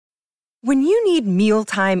When you need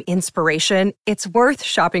mealtime inspiration, it's worth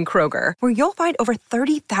shopping Kroger, where you'll find over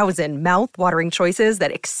 30,000 mouth-watering choices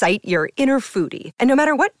that excite your inner foodie. And no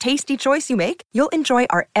matter what tasty choice you make, you'll enjoy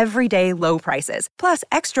our everyday low prices, plus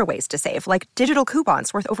extra ways to save, like digital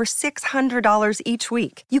coupons worth over $600 each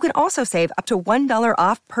week. You can also save up to $1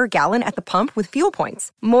 off per gallon at the pump with fuel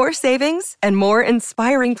points. More savings and more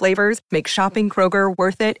inspiring flavors make shopping Kroger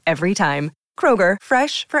worth it every time. Kroger,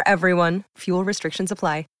 fresh for everyone. Fuel restrictions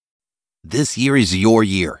apply. This year is your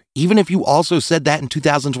year, even if you also said that in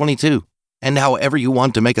 2022. And however you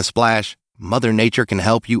want to make a splash, Mother Nature can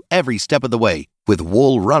help you every step of the way with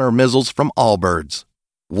Wool Runner Mizzles from Allbirds.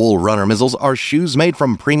 Wool Runner Mizzles are shoes made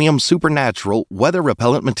from premium supernatural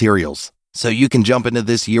weather-repellent materials, so you can jump into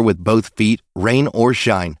this year with both feet, rain or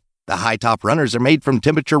shine. The high-top runners are made from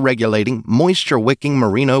temperature-regulating, moisture-wicking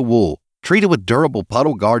merino wool, treated with durable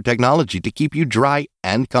puddle guard technology to keep you dry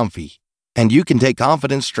and comfy. And you can take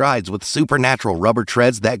confident strides with supernatural rubber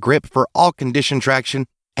treads that grip for all condition traction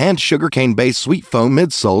and sugarcane-based sweet foam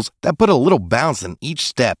midsoles that put a little bounce in each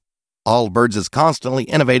step. Allbirds is constantly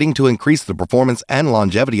innovating to increase the performance and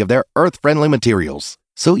longevity of their earth-friendly materials.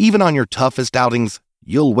 So even on your toughest outings,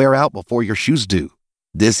 you'll wear out before your shoes do.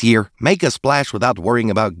 This year, make a splash without worrying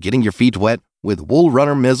about getting your feet wet with Wool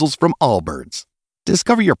Runner Mizzles from Allbirds.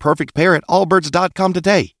 Discover your perfect pair at allbirds.com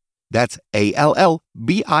today. That's ALLBIRDS.com.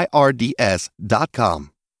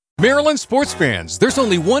 Maryland sports fans, there's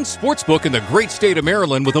only one sports book in the great state of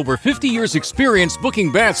Maryland with over 50 years experience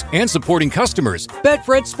booking bets and supporting customers.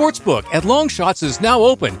 Betfred Sportsbook at Longshots is now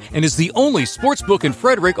open and is the only sportsbook in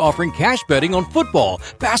Frederick offering cash betting on football,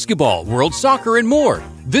 basketball, world soccer, and more.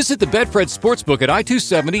 Visit the Betfred Sportsbook at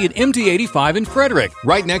I-270 and MD-85 in Frederick,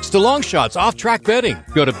 right next to Longshots off-track betting.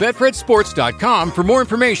 Go to BetfredSports.com for more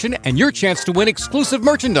information and your chance to win exclusive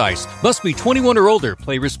merchandise. Must be 21 or older.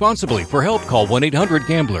 Play responsibly. For help, call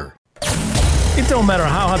 1-800-GAMBLER. It don't matter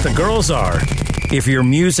how hot the girls are. If your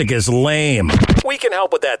music is lame, we can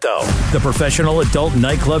help with that, though. The Professional Adult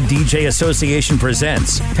Nightclub DJ Association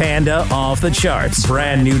presents Panda Off the Charts.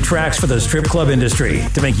 Brand new tracks for the strip club industry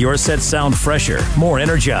to make your set sound fresher, more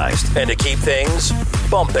energized, and to keep things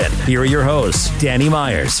bumping. Here are your hosts, Danny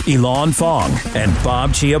Myers, Elon Fong, and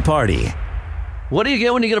Bob Chiappardi. What do you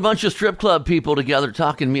get when you get a bunch of strip club people together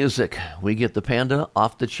talking music? We get the Panda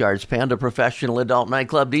Off the Charts. Panda Professional Adult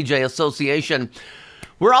Nightclub DJ Association.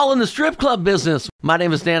 We're all in the strip club business. My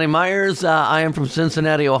name is Danny Myers. I am from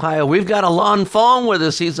Cincinnati, Ohio. We've got Alon Fong with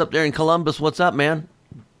us. He's up there in Columbus. What's up, man?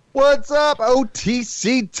 What's up?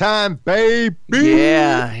 OTC time, baby.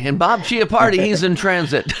 Yeah, and Bob Chiappardi, he's in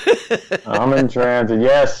transit. I'm in transit,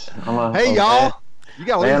 yes. Hey, y'all. You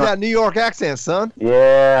got to lose that New York accent, son.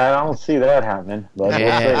 Yeah, I don't see that happening. But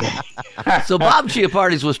yeah. So Bob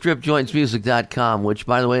Chiappardi's with StripJointsMusic.com, which,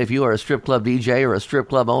 by the way, if you are a strip club DJ or a strip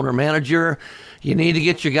club owner manager, you need to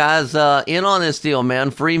get your guys in on this deal, man.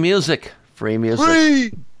 Free music. Free music.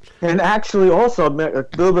 Free! And actually, also, a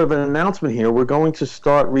little bit of an announcement here. We're going to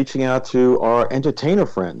start reaching out to our entertainer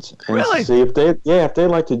friends and really? See if they'd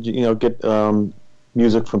like to, get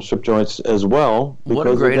music from strip joints as well. What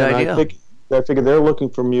a great idea. I figure they're looking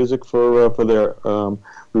for music for their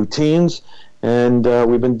routines, and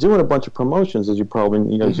we've been doing a bunch of promotions, as you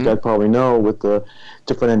probably, as you guys probably know, with the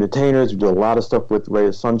different entertainers. We do a lot of stuff with Ray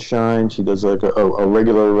of Sunshine. She does like a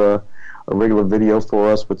regular video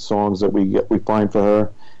for us with songs that we find for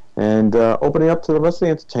her, and opening up to the rest of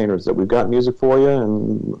the entertainers that we've got music for you,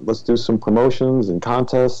 and let's do some promotions and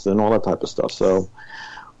contests and all that type of stuff. So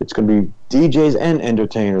it's going to be DJs and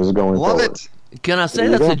entertainers going forward. Love it. Can I say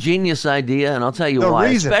that's a genius idea? And I'll tell you why,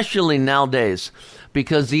 especially nowadays.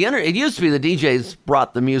 Because it used to be the DJs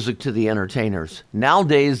brought the music to the entertainers.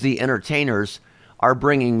 Nowadays, the entertainers are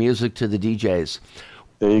bringing music to the DJs.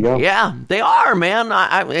 There you go. Yeah, they are, man.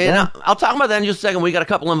 I'll talk about that in just a second. We got a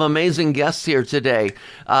couple of amazing guests here today.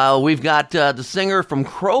 We've got the singer from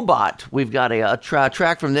Crowbot. We've got a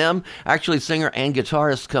track from them. Actually, singer and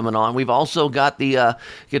guitarist coming on. We've also got the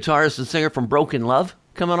guitarist and singer from Broken Love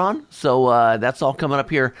coming on. So that's all coming up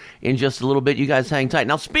here in just a little bit. You guys hang tight.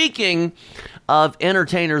 Now, speaking of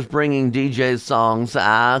entertainers bringing DJs songs,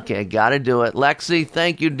 okay, got to do it. Lexi,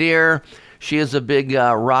 thank you, dear. She is a big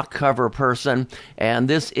rock cover person, and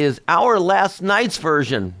this is our last night's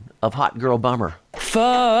version of Hot Girl Bummer.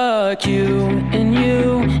 Fuck you and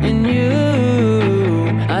you and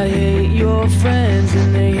you. I hate your friends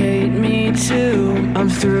and they hate me too. I'm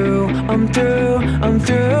through.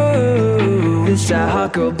 This that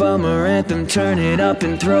Hot Girl Bummer anthem, turn it up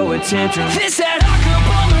and throw a tantrum. This that Hot Girl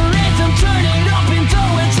Bummer anthem, turn it up and throw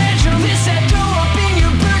a tantrum. This that throw up in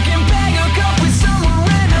your Birkin bag, hook up with someone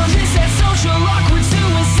random. This that social awkward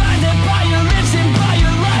suicide that by your lips and by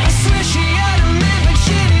your life. I swear she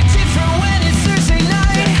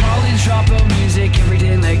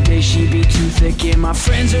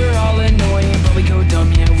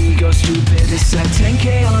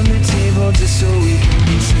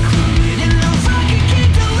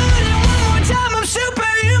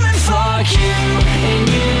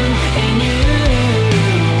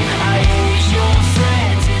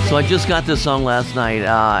I just got this song last night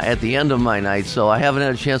at the end of my night, so I haven't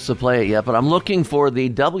had a chance to play it yet, but I'm looking for the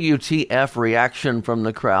WTF reaction from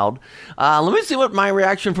the crowd. Let me see what my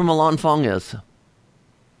reaction from Alon Fong is.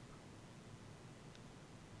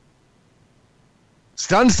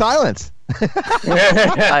 Stunned silence.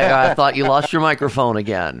 I thought you lost your microphone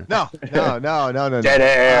again. No. Dead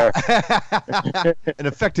air. An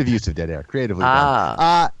effective use of dead air, creatively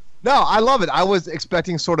done. No, I love it. I was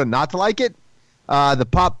expecting sort of not to like it. The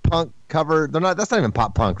pop punk cover, that's not even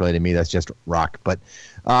pop punk really to me. That's just rock. But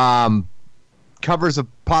covers of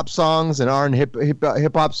pop songs and R&B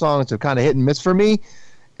hip hop songs have kind of hit and miss for me.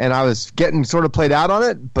 And I was getting sort of played out on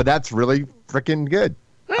it, but that's really freaking good.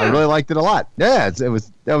 I really liked it a lot. Yeah, that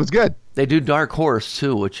was good. They do Dark Horse,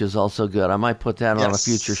 too, which is also good. I might put that on a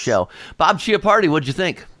future show. Bob Chiappardi, what'd you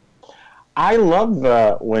think? I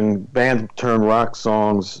love when bands turn rock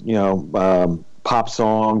songs, pop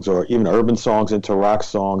songs or even urban songs into rock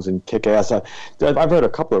songs and kick ass. I've heard a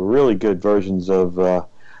couple of really good versions of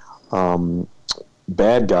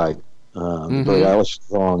Bad Guy, Billie Eilish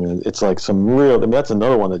song. And it's like some real, that's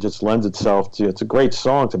another one that just lends itself to, it's a great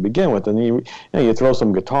song to begin with. And you throw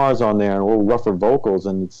some guitars on there and a little rougher vocals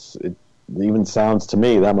and it even sounds to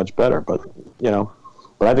me that much better. But I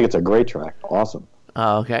think it's a great track. Awesome.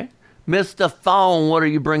 Okay. Mr. Fong, what are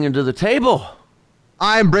you bringing to the table?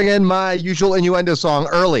 I'm bringing my usual innuendo song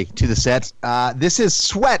early to the set. This is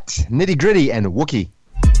Sweat, Nitty Gritty, and Wookie.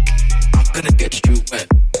 I'm gonna get you wet.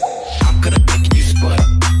 I'm gonna make you sweat.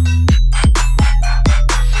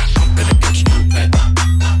 I'm gonna get you wet.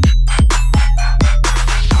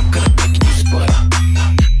 I'm gonna make you sweat.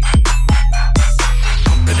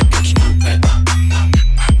 I'm gonna get you wet.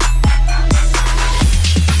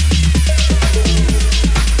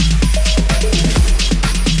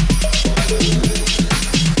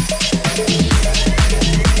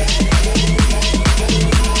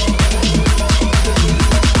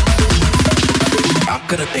 I'm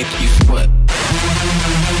gonna make you sweat.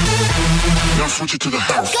 Now switch it to the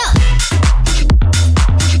house. Yeah.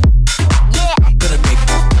 I'm gonna make you.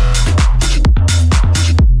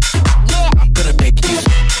 Yeah. I'm gonna make you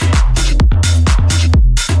sweat.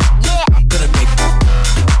 Yeah. I'm gonna make.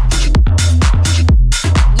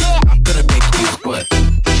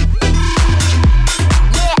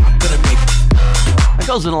 That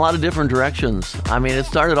goes in a lot of different directions. I mean, it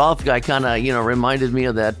started off, I kind of, reminded me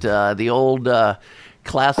of that, the old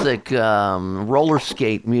classic roller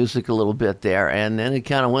skate music a little bit there, and then it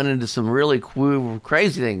kind of went into some really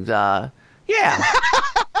crazy things. Yeah.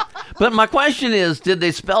 But my question is, did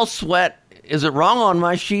they spell sweat? Is it wrong on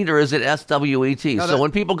my sheet, or is it S-W-E-T? No, so when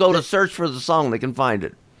people go to search for the song, they can find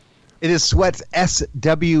it. It is Sweat,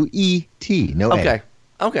 S-W-E-T. No Okay.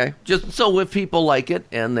 A. Okay. Just so if people like it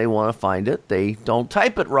and they want to find it, they don't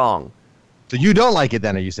type it wrong. So you don't like it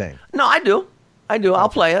then, are you saying? No, I do. I'll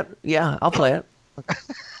play it. Yeah, I'll play it.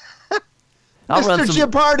 Mr.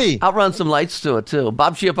 Chiappardi. I'll run some lights to it, too.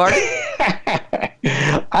 Bob Chiappardi?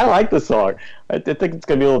 I like the song. I think it's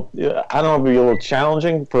going to be I don't know, be a little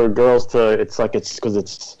challenging for girls to, because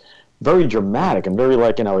it's very dramatic and very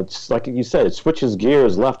it's like you said, it switches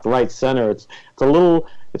gears left, right, center. It's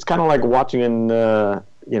kind of like watching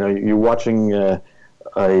you're watching a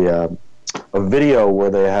video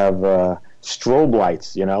where they have strobe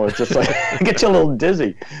lights, it's just like, it gets you a little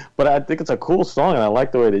dizzy. But I think it's a cool song and I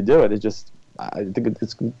like the way they do it. It's just, I think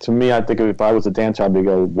it's, to me, I think if I was a dancer, I'd be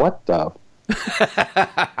going, what the?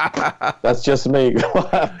 That's just me. You're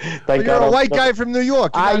a white guy from New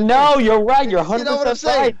York. I know, you're right. You're 100% You know what I'm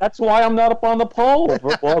saying? right. That's why I'm not up on the pole.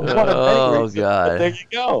 Oh, God. There you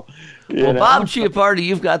go. Well, Bob Chiappardi,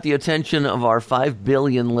 you've got the attention of our 5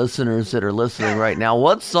 billion listeners that are listening right now.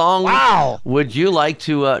 What song would you like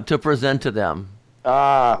to present to them?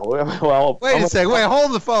 Well, wait a second. Wait,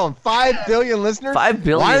 hold the phone. 5 billion listeners? 5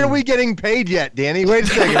 billion. Why aren't we getting paid yet, Danny? Wait a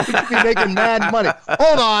second. We could be making mad money.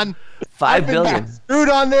 Hold on. 5 billion. Screwed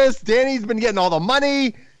on this. Danny's been getting all the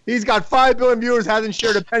money. He's got 5 billion viewers, hasn't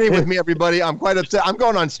shared a penny with me, everybody. I'm quite upset. I'm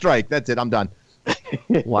going on strike. That's it. I'm done.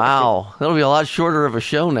 Wow. That'll be a lot shorter of a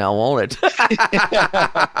show now, won't it?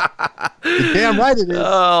 You're damn right it is.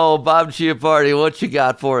 Oh, Bob Chiappardi, what you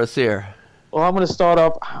got for us here? Well, I'm going to start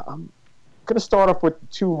off with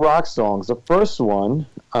 2 rock songs. The first one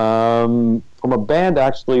from a band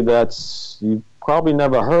actually that's you've probably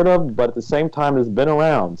never heard of, but at the same time has been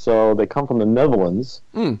around. So they come from the Netherlands.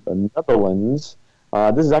 The Netherlands.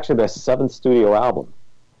 This is actually their 7th studio album,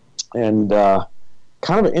 and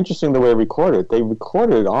kind of interesting the way they recorded it. They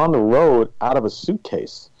recorded it on the road out of a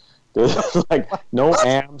suitcase. There's like no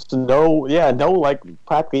amps, no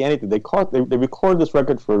practically anything. They recorded this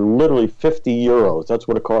record for literally €50. That's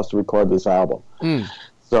what it cost to record this album.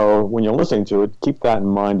 So when you're listening to it, keep that in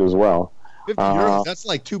mind as well. 50 euros, that's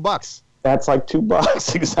like $2. That's like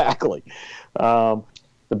 $2, exactly. The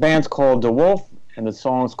band's called De Wolf, and the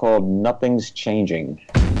song's called Nothing's Changing.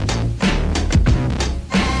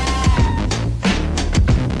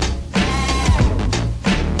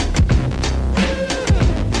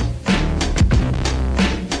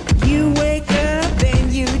 You wake up,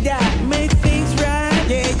 then you die. Make things right,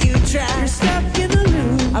 yeah, you try. You're stuck in the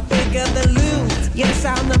loop. I pick up the loot. Yes,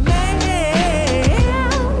 I'm the man.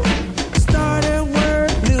 Start at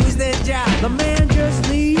work, lose their job. The man just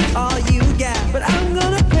leaves all you got. But I'm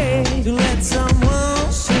gonna pay to let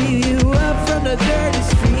someone sweep you up from the dirty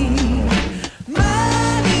street.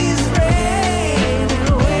 Money's rain, and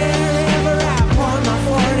wherever I point my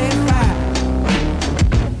 45.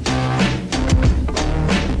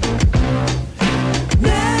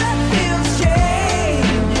 Nothing's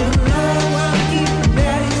changed, you know I'm keeping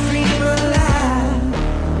that dream alive.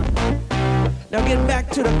 Now get back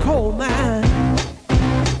to the coal mine.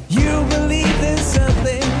 You believe there's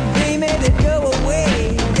something, they made it go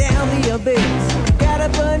away down the abyss. Got a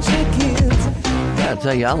bunch of kids. I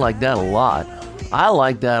tell you, I like that a lot.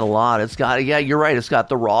 It's got, yeah, you're right. It's got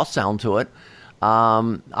the raw sound to it.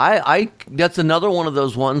 That's another one of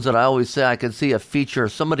those ones that I always say I could see a feature.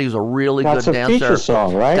 Somebody who's a really good dancer. That's a feature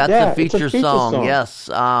song, right? That's Yeah, a feature it's a feature song. song. Yes.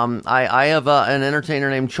 I have an entertainer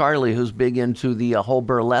named Charlie who's big into the whole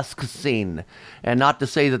burlesque scene. And not to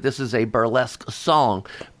say that this is a burlesque song,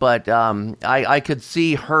 but I could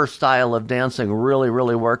see her style of dancing really,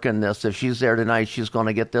 really working this. If she's there tonight, she's going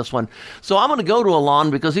to get this one. So I'm going to go to Alon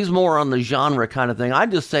because he's more on the genre kind of thing. I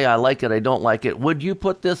just say I like it, I don't like it. Would you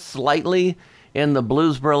put this slightly in the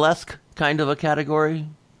blues burlesque kind of a category?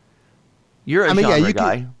 You're a genre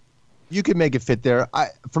guy. You could make it fit there.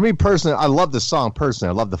 For me personally, I love the song personally.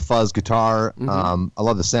 I love the fuzz guitar. I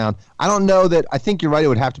love the sound. I don't know that. I think you're right. It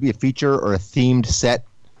would have to be a feature or a themed set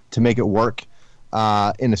to make it work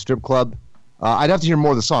in a strip club. I'd have to hear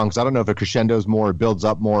more of the song because I don't know if it crescendos more, or builds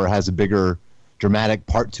up more, or has a bigger dramatic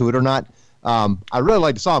part to it or not. I really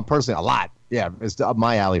like the song personally a lot. Yeah, it's up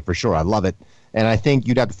my alley for sure. I love it. And I think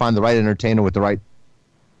you'd have to find the right entertainer with the right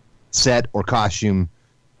set or costume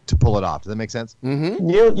to pull it off. Does that make sense? Mm-hmm.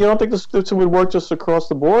 You don't think this would work just across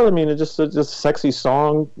the board? I mean, it's just a sexy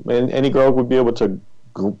song, and any girl would be able to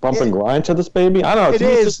bump and grind to this baby. I don't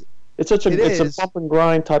know. It's a bump and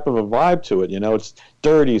grind type of a vibe to it. You know, it's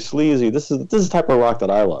dirty, sleazy. This is the type of rock that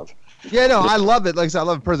I love. Yeah, no, I love it. Like I said, I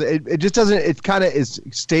love it personally. It just doesn't. It kind of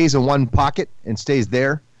stays in one pocket and stays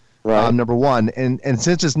there. Right. Number one, and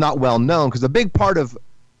since it's not well known, because a big part of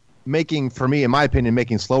making, for me, in my opinion,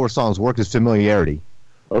 making slower songs work is familiarity.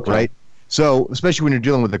 Okay. Right. So especially when you're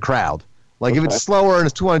dealing with the crowd, like if it's slower and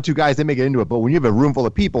it's 2-on-2 guys, they may get into it. But when you have a room full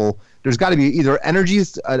of people, there's got to be either energy,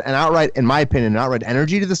 an outright, in my opinion, an outright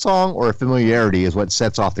energy to the song, or a familiarity is what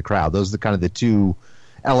sets off the crowd. Those are kind of the two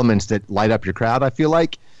elements that light up your crowd, I feel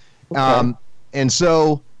like. Okay. And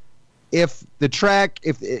so if the track,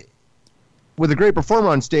 with a great performer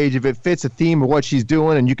on stage, if it fits a theme of what she's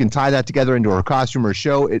doing and you can tie that together into her costume or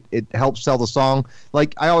show, it helps sell the song.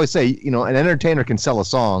 Like I always say, you know, an entertainer can sell a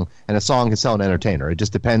song and a song can sell an entertainer. It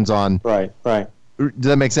just depends on... Right. Does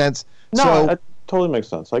that make sense? No, that totally makes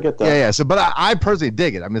sense. I get that. Yeah. So, but I personally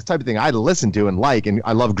dig it. I mean, it's the type of thing I listen to and like, and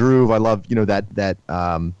I love groove. I love, you know, that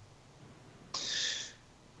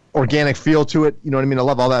organic feel to it, you know what I mean? I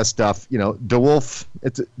love all that stuff. You know, De Wolf,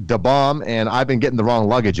 it's Da Bomb, and I've been getting the wrong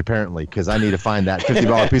luggage apparently because I need to find that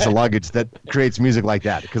 $50 piece of luggage that creates music like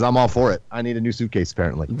that because I'm all for it. I need a new suitcase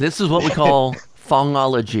apparently. This is what we call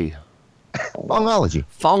phongology. Phongology.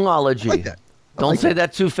 I like that. Don't say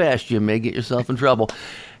that too fast. You may get yourself in trouble.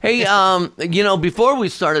 Hey, you know, before we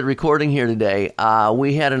started recording here today,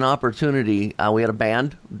 we had an opportunity. We had a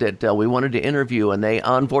band that we wanted to interview, and they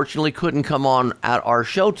unfortunately couldn't come on at our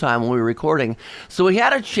showtime when we were recording. So we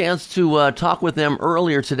had a chance to talk with them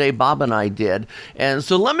earlier today. Bob and I did. And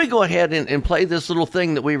so let me go ahead and play this little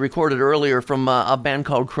thing that we recorded earlier from a band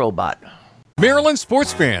called Crowbot. Maryland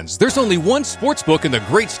sports fans, there's only one sports book in the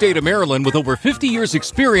great state of Maryland with over 50 years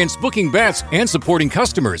experience booking bets and supporting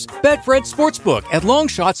customers. Betfred Sportsbook at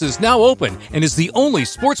Longshots is now open and is the only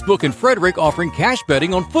sports book in Frederick offering cash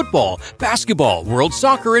betting on football, basketball, world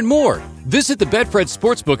soccer, and more. Visit the Betfred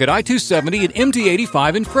Sportsbook at I-270 and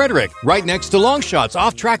MD-85 in Frederick, right next to Longshots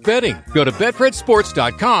off-track betting. Go to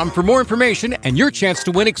BetfredSports.com for more information and your chance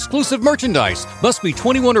to win exclusive merchandise. Must be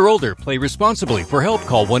 21 or older. Play responsibly. For help,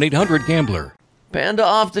 call 1-800-GAMBLER. Panda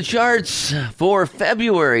off the charts for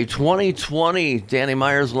February 2020. Danny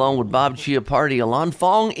Myers along with Bob Chiappardi. Alon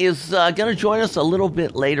Fong is going to join us a little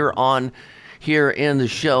bit later on here in the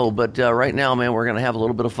show. But right now, man, we're going to have a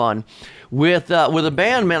little bit of fun. with a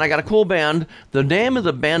band, man. I got a cool band. The name of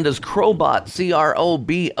the band is Crobot,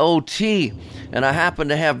 C-R-O-B-O-T. And I happen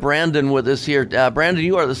to have Brandon with us here. Brandon,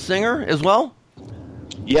 you are the singer as well?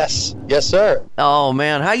 Yes, sir. Oh,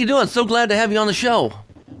 man. How you doing? So glad to have you on the show.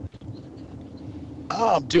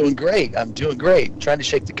 Oh, I'm doing great. Trying to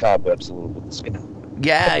shake the cobwebs a little bit.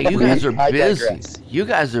 Yeah, you guys are I busy. digress. You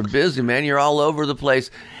guys are busy, man. You're all over the place.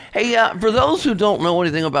 Hey, for those who don't know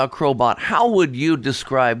anything about Crobot, how would you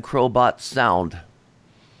describe Crobot's sound?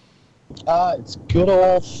 It's good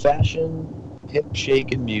old-fashioned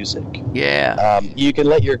hip-shaking music. Yeah. You can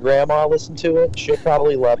let your grandma listen to it. She'll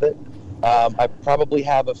probably love it. I probably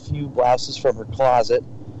have a few blouses from her closet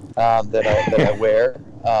that I wear.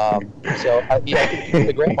 I think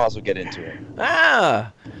the grandmas will get into it.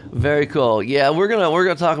 Ah, very cool. Yeah, we're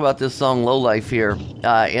gonna talk about this song "Low Life" here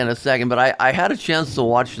in a second. But I had a chance to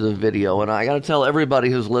watch the video, and I got to tell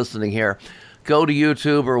everybody who's listening here, go to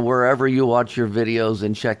YouTube or wherever you watch your videos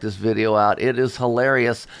and check this video out. It is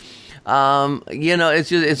hilarious.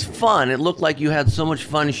 It's fun. It looked like you had so much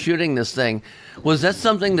fun shooting this thing. Was that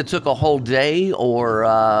something that took a whole day, or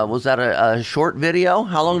was that a short video?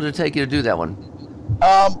 How long did it take you to do that one?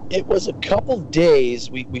 It was a couple days.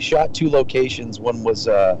 We shot 2 locations. One was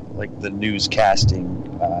like the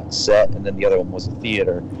newscasting set, and then the other one was a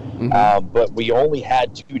theater. Mm-hmm. But we only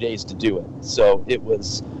had 2 days to do it, so it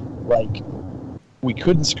was like we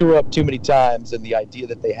couldn't screw up too many times. And the idea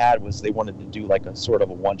that they had was they wanted to do like a sort of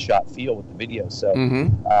a one-shot feel with the video. So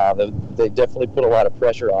they definitely put a lot of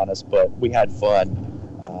pressure on us, but we had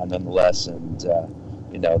fun nonetheless. And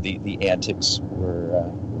the antics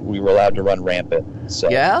were. We were allowed to run rampant. So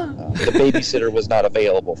the babysitter was not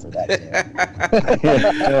available for that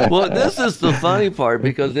day. Well, this is the funny part,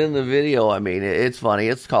 because in the video, I mean, it's funny.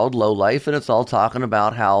 It's called Low Life, and it's all talking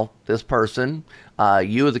about how this person,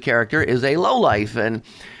 you the character, is a lowlife. And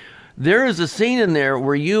there is a scene in there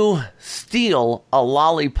where you steal a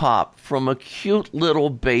lollipop from a cute little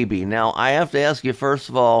baby. Now, I have to ask you, first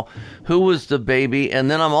of all, who was the baby? And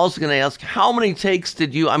then I'm also going to ask, how many takes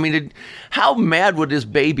how mad would this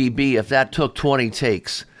baby be if that took 20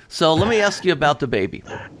 takes? So let me ask you about the baby.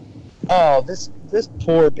 Oh, this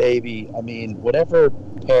poor baby. I mean, whatever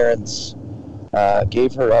parents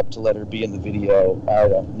gave her up to let her be in the video, I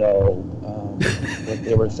don't know what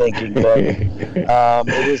they were thinking, but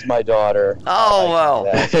it is my daughter. Oh, wow.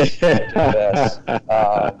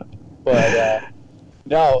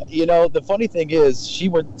 No, the funny thing is, she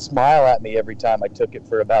would smile at me every time I took it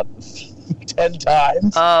for about 10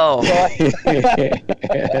 times. Oh. So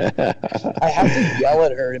I had to yell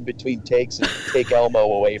at her in between takes and take Elmo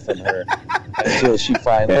away from her until she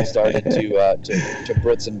finally started to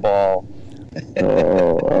Brits and ball.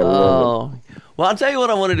 Oh. Well, I'll tell you what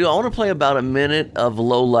I want to do. I want to play about a minute of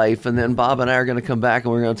Low Life, and then Bob and I are going to come back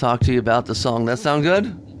and we're going to talk to you about the song. That sound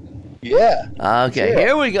good? Yeah. Okay,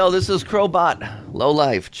 Here we go. This is Crobot, Low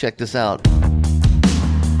Life. Check this out.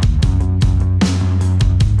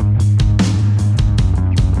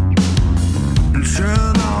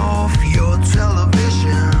 Turn off your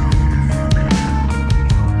television.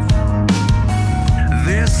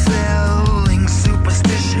 They're selling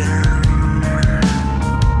superstition.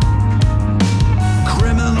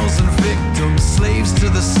 Criminals and victims, slaves to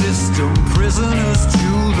the system, prisoners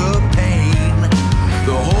to the pain.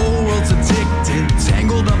 The whole world's addicted,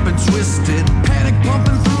 tangled up and twisted, panic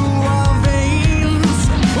pumping through our veins.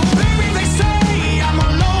 Well, baby, they say I'm a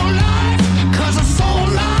low life, 'cause I'm so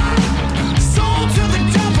alive, sold to the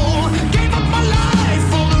devil, gave up my life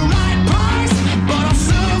for the right price, but I'll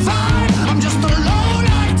survive. I'm just a low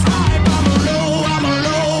life type. I'm a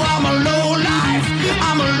low life.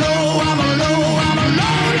 I'm a low life type.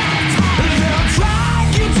 They'll drag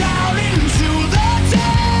you down into the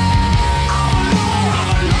dead. I'm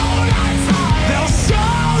a low life type. They'll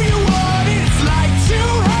show you what it's like to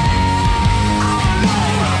hate. I'm a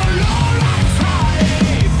low life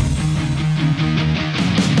type.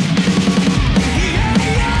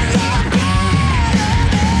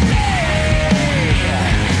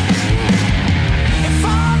 If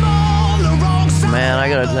I'm on the wrong side. Man, I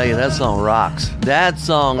got to tell you, that song rocks. That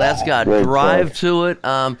song, that's got drive to it.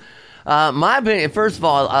 My opinion, first of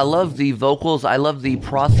all, I love the vocals. I love the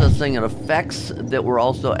processing and effects that were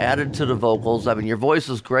also added to the vocals. I mean, your voice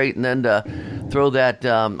is great, and then to throw that,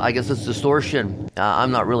 I guess it's distortion. I'm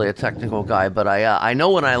not really a technical guy, but I know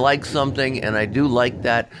when I like something, and I do like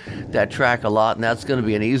that track a lot, and that's going to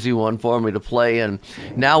be an easy one for me to play. And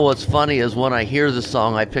now what's funny is when I hear the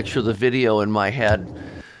song, I picture the video in my head.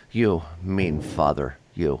 You mean father.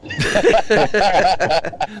 You. Well,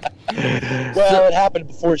 it happened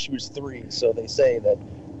before she was 3, so they say that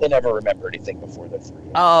They never remember anything before they're 3.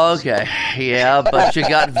 Oh, okay. Yeah, but you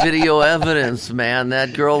got video evidence, man.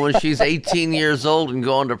 That girl, when she's 18 years old and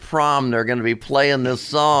going to prom, they're going to be playing this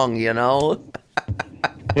song, you know?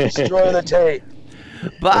 Destroy the tape.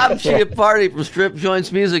 Bob Chiappardi from Strip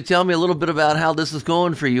Joints Music. Tell me a little bit about how this is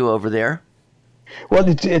going for you over there. Well,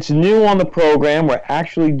 it's new on the program. We're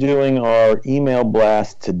actually doing our email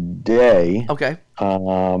blast today. Okay.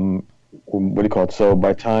 What do you call it? So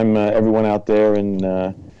by the time everyone out there in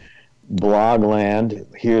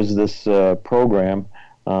Blogland hears this program,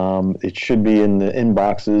 it should be in the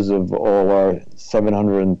inboxes of all our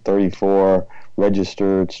 734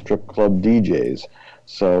 registered strip club DJs.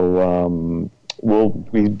 So we'll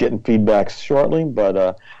be getting feedbacks shortly,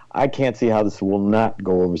 but I can't see how this will not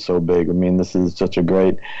go over so big. I mean, this is such a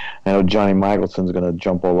great. I know Johnny Michelson's going to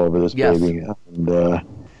jump all over this baby, and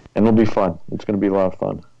it'll be fun. It's going to be a lot of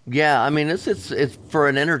fun. Yeah, I mean, it's for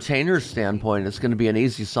an entertainer's standpoint, it's going to be an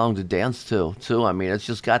easy song to dance to, too. I mean, it's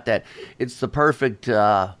just got that. It's the perfect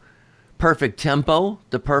tempo,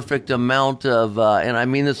 the perfect amount of, and I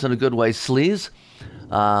mean this in a good way, sleaze.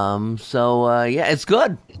 Yeah, it's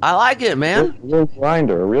good. I like it, man.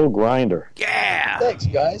 A real grinder. Yeah. Thanks,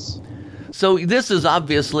 guys. So this is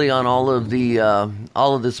obviously on all of the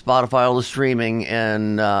Spotify, all the streaming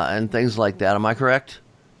and things like that. Am I correct?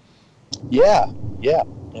 Yeah.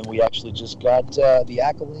 And we actually just got the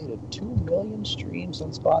accolade of 2 million streams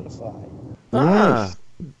on Spotify. Nice.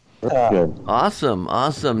 Good.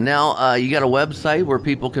 Awesome. Now you got a website where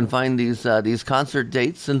people can find these concert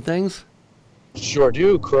dates and things? Sure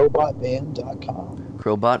do. Crowbotband.com.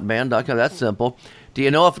 Crowbotband.com. That's simple. Do you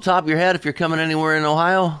know off the top of your head if you're coming anywhere in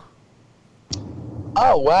Ohio?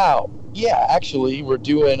 Oh, wow. Yeah, actually, we're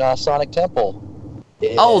doing Sonic Temple.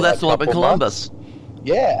 That's the one up in Columbus. Months.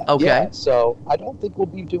 Yeah. Okay. Yeah. So I don't think we'll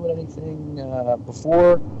be doing anything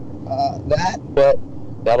before that, but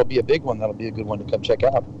that'll be a big one. That'll be a good one to come check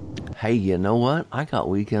out. Hey, you know what? I got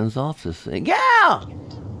weekends off this thing. Yeah!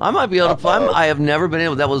 I might be able to. I have never been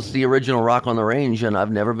able. That was the original Rock on the Range, and I've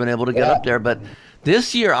never been able to get up there. But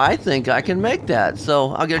this year, I think I can make that.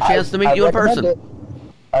 So I'll get a chance to meet you in person.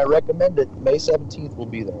 I recommend it. May 17th, we'll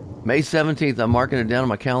be there. May 17th. I'm marking it down on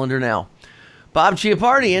my calendar now. Bob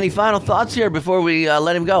Chiappardi, any final thoughts here before we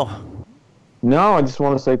let him go? No, I just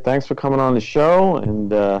want to say thanks for coming on the show,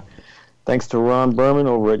 and thanks to Ron Berman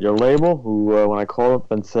over at your label, who, when I called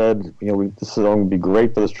up and said, this is going to be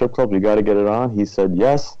great for the strip club, you got to get it on, he said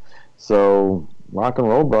yes. So, rock and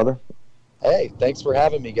roll, brother. Hey, thanks for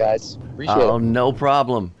having me, guys. Appreciate it. Oh, no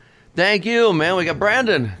problem. Thank you, man. We got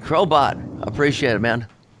Brandon Crowbot. Appreciate it, man.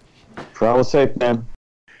 Travel safe, man.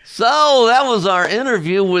 So that was our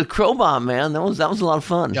interview with Crowbot, man. That was a lot of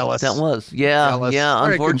fun. Jealous. That was, yeah.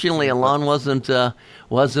 Very Unfortunately, Alon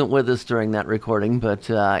wasn't with us during that recording, but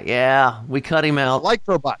we cut him out. I like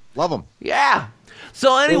Crowbot, love him. Yeah.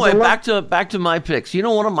 So anyway, back to my picks.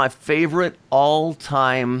 One of my favorite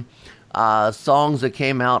all-time songs that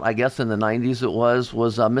came out, I guess in the 90s it was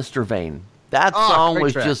Mr. Vane. That song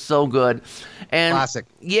was just so good. And classic.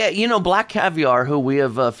 Yeah, Black Caviar, who we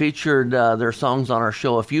have featured their songs on our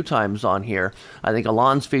show a few times on here. I think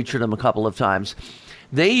Alon's featured them a couple of times.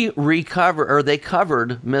 They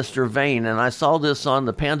covered Mr. Vane, and I saw this on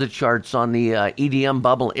the Panda charts on the EDM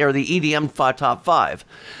bubble, or the EDM Top 5.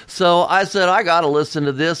 So I said, I got to listen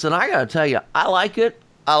to this, and I got to tell you, I like it.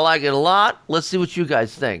 I like it a lot. Let's see what you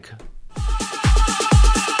guys think.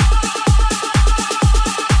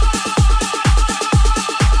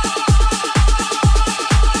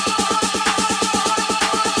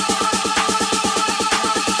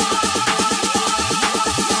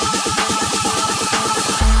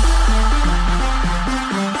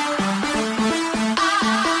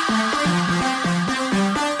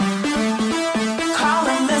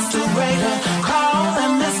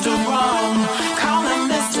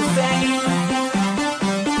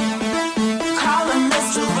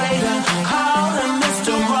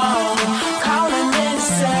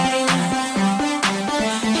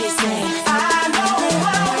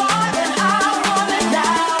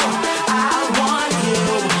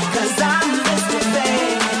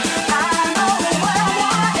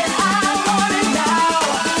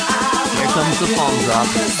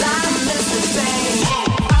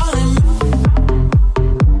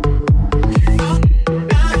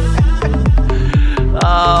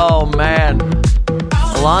 Oh man,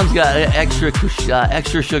 Alon's got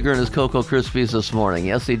extra sugar in his Cocoa Krispies this morning.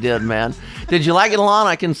 Yes, he did, man. Did you like it, Alon?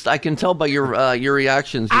 I can tell by your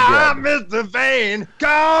reactions. I'm Mr. Vane,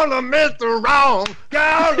 call him Mr. Wrong,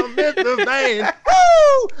 call him Mr. Vane.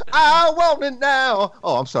 Woo! I want it now.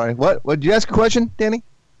 Oh, I'm sorry. What? Did you ask a question, Danny?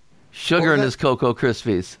 Sugar in his Cocoa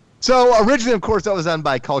Krispies. So originally, of course, that was done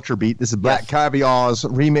by Culture Beat. This is Black Caviar's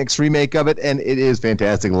remake of it, and it is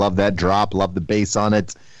fantastic. Love that drop. Love the bass on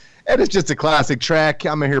it. And it's just a classic track.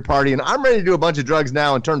 I'm in here partying. I'm ready to do a bunch of drugs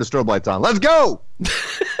now and turn the strobe lights on. Let's go!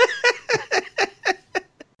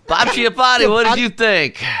 Bob Chiapatti, what did you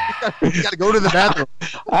think? You got to go to the bathroom.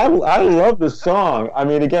 I love this song. I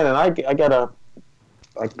mean, again, and I gotta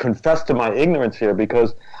confess to my ignorance here,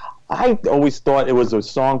 because I always thought it was a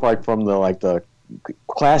song like from the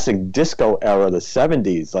classic disco era, the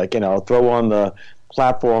 70s. Like, throw on the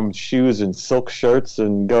platform shoes and silk shirts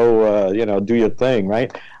and go, do your thing,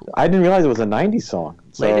 right? I didn't realize it was a 90s song.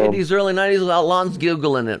 Late 80s, early 90s. Alon's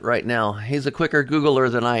Googling it right now. He's a quicker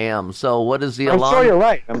Googler than I am. So what is the Alon?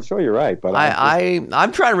 I'm sure you're right. But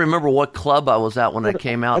I'm trying to remember what club I was at when it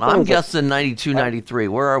came out. I'm guessing 92, 93.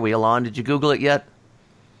 Where are we, Alon? Did you Google it yet?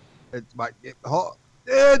 It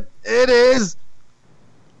is.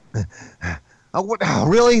 Oh,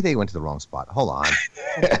 really? They went to the wrong spot. Hold on.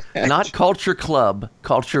 Not Culture Club,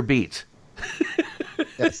 Culture Beat.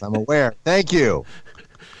 Yes, I'm aware. Thank you.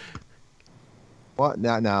 What?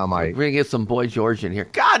 Now my... We're going to get some Boy George in here.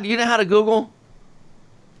 God, you know how to Google?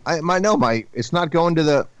 It's not going to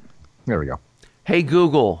the... There we go. Hey,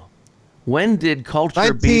 Google, when did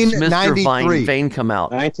Culture Beat's Mr. Vane come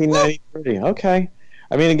out? 1993. Okay.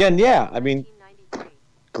 I mean, again, yeah. I mean...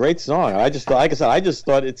 Great song. I just thought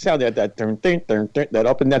it sounded like that that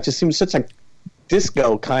up, and that just seems such a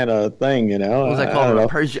disco kind of thing, Was that called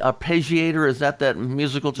arpeggiator? Is that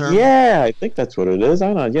musical term? Yeah, I think that's what it is.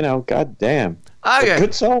 I don't know. God damn. Okay.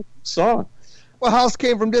 Good song. Well, house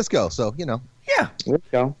came from disco, so Yeah. There you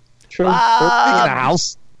go. True.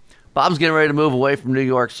 House. Bob's getting ready to move away from New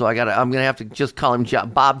York, so I'm gonna have to just call him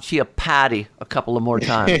Bob Chiapatti a couple of more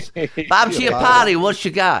times. Bob Chiapatti, what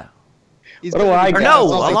you got? What do I got?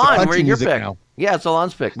 Alon, where's your pick? Now. Yeah, it's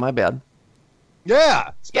Alon's pick. My bad. Yeah.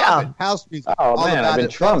 Stop it. House music. Oh, man, I've been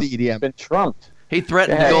trumped. He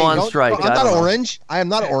threatened to go on strike. I'm not orange. I am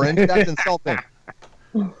not orange. That's insulting.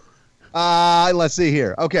 Let's see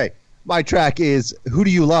here. Okay. My track is Who Do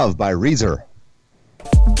You Love by Reezer.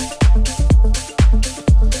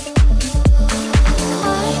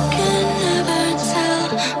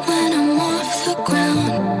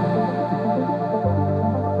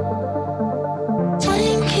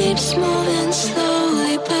 Moving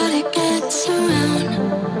slowly, but it gets around.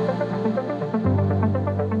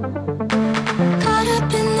 Caught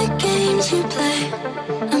up in the games you play,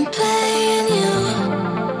 I'm playing you.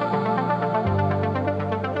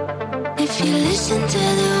 If you listen to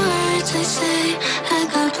the words I say, I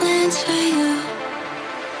got plans for you.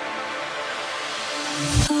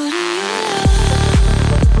 Who do you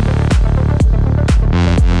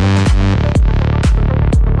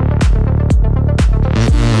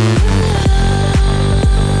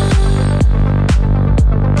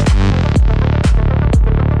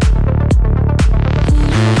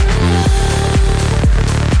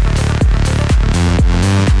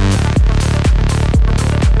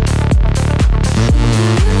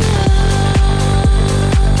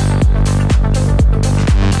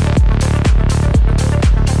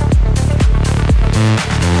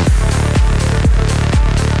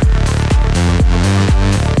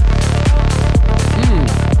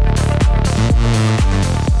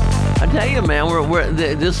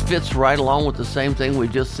this fits right along with the same thing we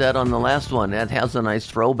just said on the last one. It has a nice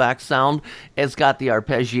throwback sound. It's got the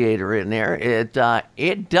arpeggiator in there.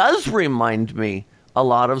 It does remind me a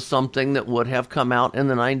lot of something that would have come out in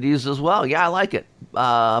the 90s as well. Yeah, I like it.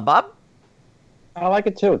 Bob? I like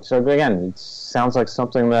it too. So again, it sounds like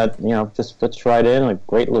something that, just fits right in, a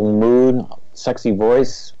great little mood, sexy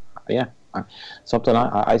voice. Yeah. Something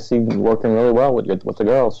I see working really well with the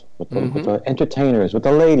girls, with the entertainers, with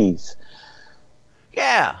the ladies.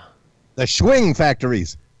 Yeah. The swing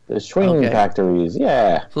factories. Factories,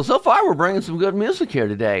 yeah. So far we're bringing some good music here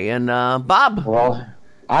today. And Bob? Well,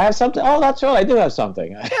 I have something. Oh, that's right. I do have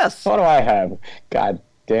something. Yes. What do I have? God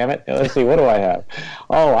damn it. Let's see. What do I have?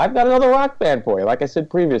 Oh, I've got another rock band for you, like I said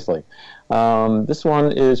previously. This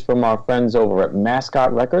one is from our friends over at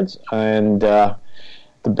Mascot Records. And the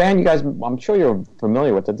band, you guys, I'm sure you're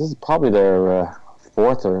familiar with it. This is probably their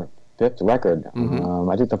fourth or fifth record. Mm-hmm.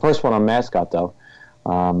 I think the first one on Mascot, though.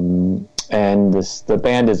 And the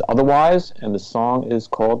band is Otherwise, and the song is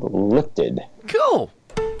called Lifted. Cool.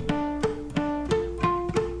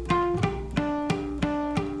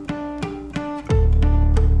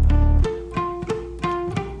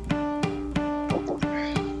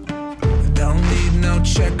 Don't need no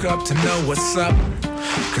checkup to know what's up,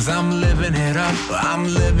 'cause I'm living it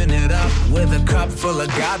up with a cup full of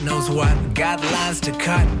God knows what. Got lines to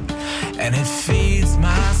cut and it feeds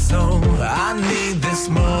my soul. I need this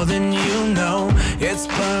more than you know. It's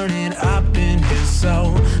burning up in his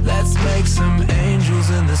soul. Let's make some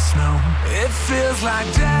angels in the snow. It feels like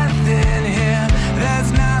death in here.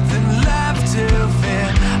 There's nothing left to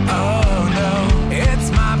fear. Oh no,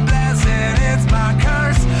 it's my blessing, it's my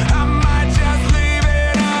curse. I might just leave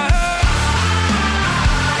it up.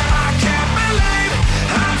 I can't believe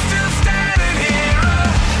I'm still standing here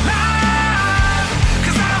alive.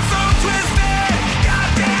 'Cause I'm so twisted.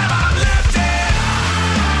 Goddamn, I'm lifted.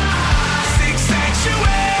 Seek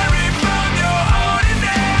sanctuary from your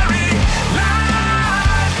ordinary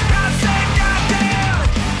life. I say,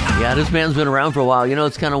 goddamn. Yeah, this band's been around for a while. You know,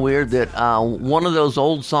 it's kind of weird that one of those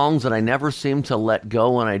old songs that I never seem to let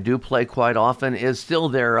go and I do play quite often is still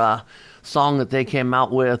their song that they came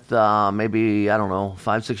out with maybe, I don't know,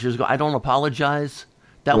 5-6 years ago. I Don't Apologize.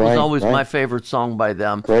 That was always my favorite song by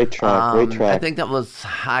them. Great track, great track. I think that was,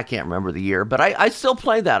 I can't remember the year, but I still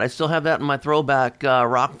play that. I still have that in my throwback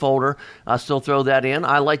rock folder. I still throw that in.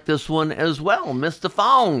 I like this one as well, Mr.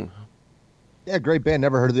 Fong. Yeah, great band.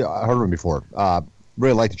 Never heard of them before.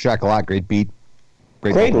 Really like the track a lot. Great beat.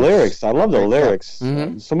 Great lyrics. I love the lyrics.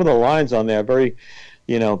 Mm-hmm. Some of the lines on there are very,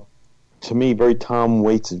 to me, very Tom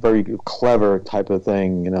Waits, very clever type of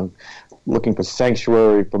thing, looking for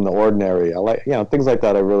sanctuary from the ordinary. I like, things like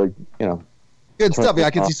that. I really, Good stuff. Yeah, I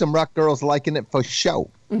can see some rock girls liking it for show.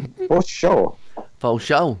 For sure. For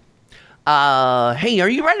show. Hey, are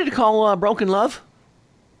you ready to call Broken Love?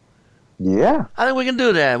 Yeah. I think we can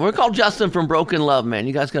do that. We're called Justin from Broken Love, man.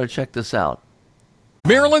 You guys got to check this out.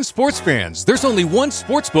 Maryland sports fans, there's only one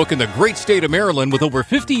sports book in the great state of Maryland with over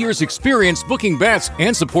 50 years experience booking bets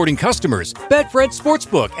and supporting customers. Betfred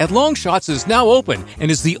Sportsbook at Longshots is now open and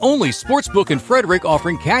is the only sportsbook in Frederick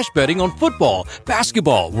offering cash betting on football,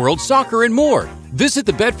 basketball, world soccer, and more. Visit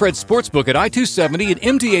the Betfred Sportsbook at I-270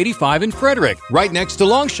 and MD-85 in Frederick, right next to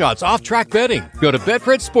Longshots off-track betting. Go to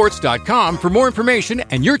BetfredSports.com for more information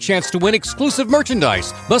and your chance to win exclusive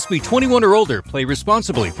merchandise. Must be 21 or older. Play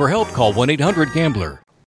responsibly. For help, call 1-800-GAMBLER.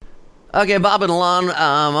 Okay, Bob and Alon,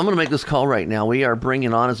 I'm going to make this call right now. We are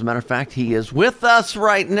bringing on, as a matter of fact, he is with us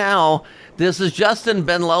right now. This is Justin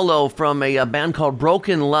Benlolo from a band called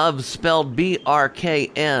Broken Love, spelled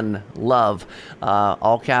B-R-K-N, Love.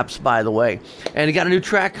 All caps, by the way. And he got a new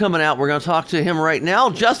track coming out. We're going to talk to him right now.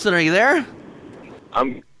 Justin, are you there? How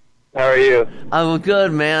are you? I'm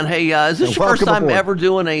good, man. Hey, is this your first time aboard. ever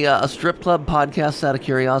doing a strip club podcast, out of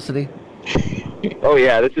curiosity? Oh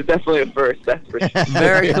yeah, this is definitely a first. That's for sure.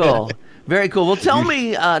 Very cool. Very cool. Well, tell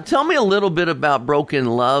me a little bit about Broken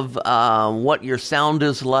Love. What your sound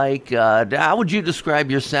is like. How would you describe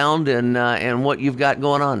your sound and what you've got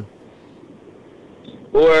going on?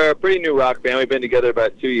 Well, we're a pretty new rock band. We've been together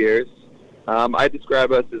about 2 years. I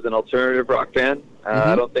describe us as an alternative rock band.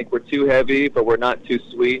 I don't think we're too heavy, but we're not too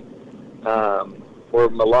sweet. We're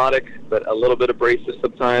melodic, but a little bit abrasive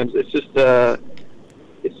sometimes. It's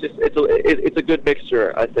a good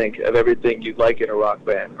mixture, I think, of everything you'd like in a rock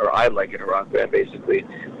band, or I like in a rock band, basically.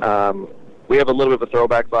 We have a little bit of a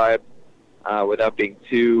throwback vibe, without being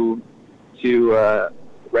too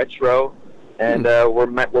retro, and we're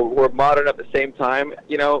modern at the same time.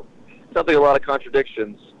 It sounds like a lot of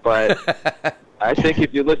contradictions, but I think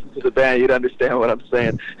if you listen to the band, you'd understand what I'm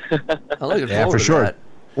saying. Yeah, for sure. That.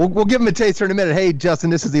 We'll give him a taster in a minute. Hey, Justin,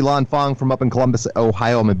 this is Elon Fong from up in Columbus,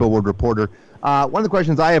 Ohio. I'm a Billboard reporter. One of the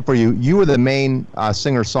questions I have for you, you are the main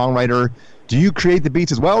singer-songwriter. Do you create the beats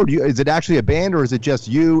as well, or is it actually a band, or is it just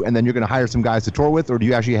you, and then you're going to hire some guys to tour with, or do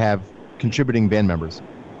you actually have contributing band members?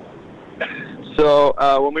 So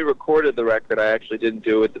when we recorded the record, I actually didn't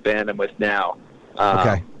do it with the band I'm with now.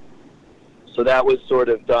 Okay. So that was sort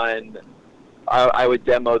of done. I would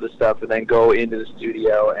demo the stuff and then go into the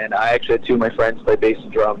studio, and I actually had two of my friends play bass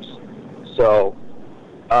and drums. So,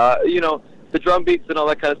 the drum beats and all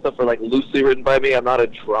that kind of stuff are like loosely written by me. I'm not a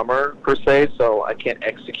drummer per se, so I can't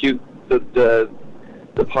execute the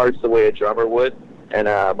parts the way a drummer would. And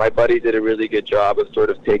my buddy did a really good job of sort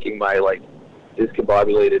of taking my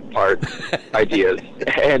discombobulated part ideas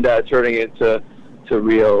and turning it into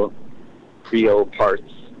real parts.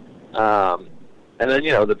 And then,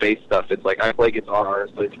 the bass stuff, it's like I play guitar,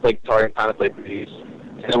 so it's play guitar and kind of play bass.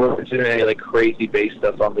 And we're doing any crazy bass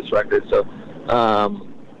stuff on this record. So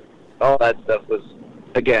all that stuff was,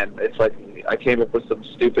 again, it's like I came up with some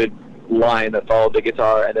stupid line that followed the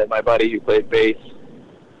guitar, and then my buddy who played bass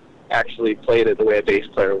actually played it the way a bass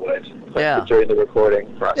player would during the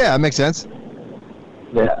recording process. Yeah, it makes sense.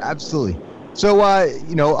 Yeah. Absolutely. So,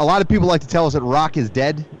 a lot of people like to tell us that rock is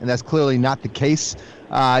dead, and that's clearly not the case.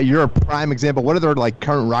 You're a prime example. What other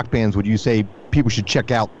current rock bands would you say people should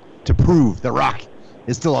check out to prove that rock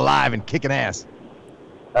is still alive and kicking ass.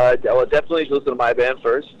 Well, definitely listen to my band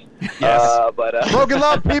first. Yes. Broken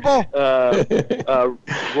Love, people.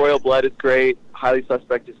 Royal Blood is great. Highly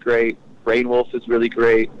Suspect is great. Rainwolf is really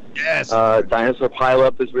great. Yes. Dinosaur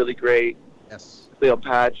Pileup is really great. Yes.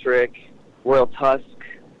 Cleopatra, Royal Tusk.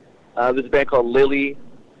 There's a band called Lily.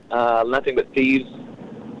 Nothing But Thieves.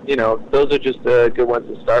 You know, those are just good ones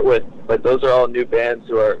to start with. But those are all new bands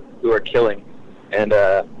who are killing and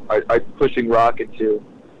are pushing rock into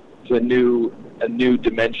a new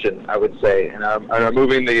dimension, I would say, and are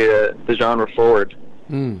moving the genre forward.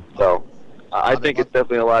 So I think it's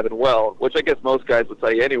definitely alive and well, which I guess most guys would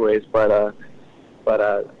tell you anyways. But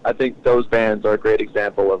I think those bands are a great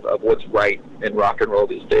example of what's right in rock and roll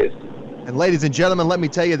these days. And ladies and gentlemen, let me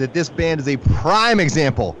tell you that this band is a prime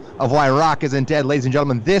example of why rock isn't dead. Ladies and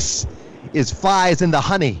gentlemen, this is Flies in the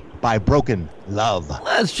Honey by Broken Love.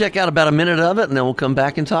 Let's check out about a minute of it, and then we'll come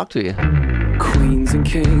back and talk to you. Queens and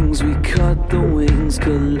kings, we cut the wings,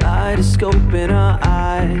 kaleidoscope in our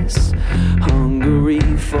eyes. Hungry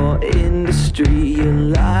for industry, you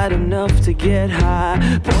lied enough to get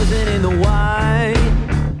high. Poison in the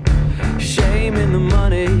wine, shame in the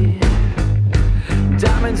money.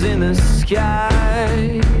 Diamonds in the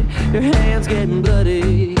sky, your hands getting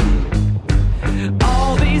bloody.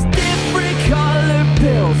 All these different colored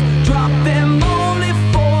pills, drop them only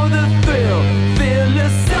for the thrill. Fill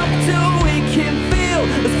us up till we can feel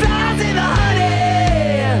the flies in the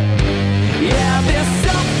honey. Yeah, there's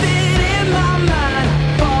something in my mind,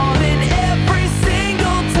 falling every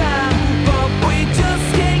single time, but we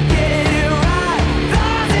just can't get it right.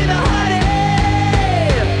 Flies in the honey.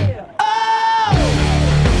 Oh!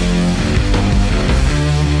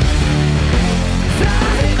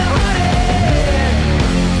 Flies in the honey.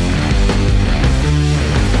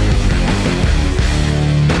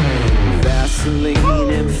 Vaseline,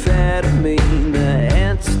 amphetamine, the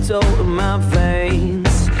antidote of my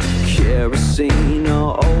veins. Kerosene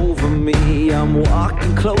all over me, I'm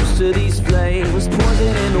walking close to these flames.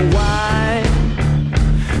 Poison in the wine,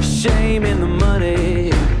 shame in the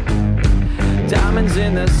money. Diamonds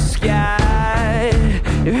in the sky,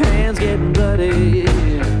 your hands getting bloody.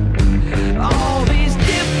 All these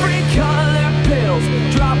different color pills,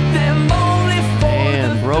 drop them only for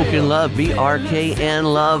And the Broken thrill. Love,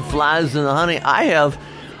 BRKN Love, Flies in the Honey. I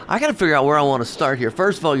got to figure out where I want to start here.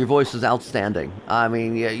 First of all, your voice is outstanding. I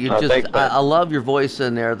mean, you thanks, man. I love your voice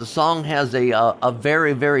in there. The song has a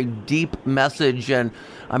very, very deep message, and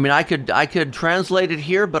I mean, I could translate it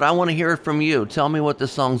here, but I want to hear it from you. Tell me what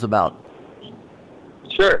this song's about.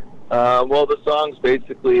 Sure. Well, the song's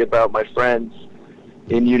basically about my friends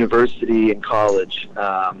in university and college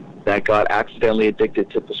that got accidentally addicted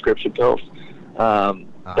to prescription pills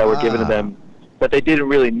that were given to them, but they didn't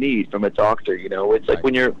really need from a doctor. You know, it's like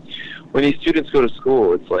when these students go to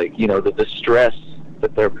school, it's like, you know, the stress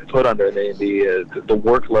that they're put under, the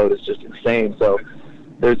workload is just insane. So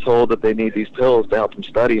they're told that they need these pills to help them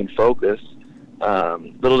study and focus.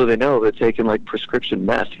 Little do they know they're taking like prescription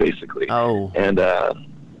meth, basically. Oh. And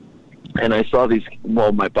I saw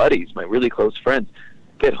my buddies, my really close friends,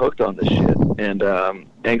 get hooked on this shit and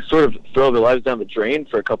sort of throw their lives down the drain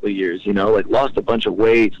for a couple of years, you know, like lost a bunch of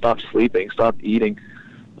weight, stopped sleeping, stopped eating,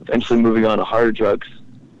 eventually moving on to harder drugs,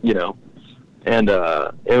 you know. And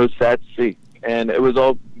it was sad to see. And it was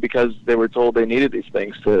all because they were told they needed these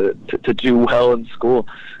things to do well in school.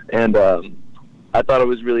 And I thought it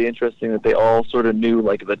was really interesting that they all sort of knew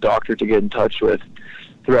like the doctor to get in touch with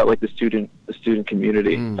throughout like the student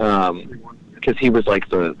community. Because he was like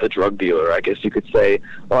the drug dealer, I guess you could say,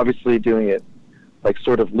 obviously doing it like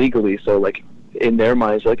sort of legally. So like in their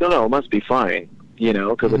minds, like, oh no, it must be fine, you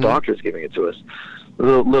know, because the doctor's giving it to us.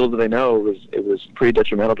 Little do they know it was pretty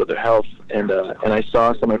detrimental to their health. And I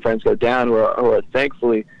saw some of my friends go down who are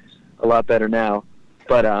thankfully a lot better now.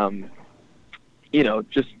 But you know,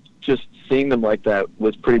 just seeing them like that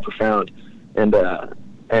was pretty profound. And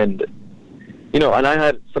you know, and I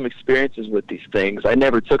had some experiences with these things. I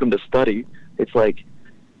never took them to study. It's like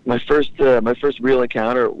my first real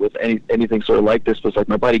encounter with anything sort of like this was like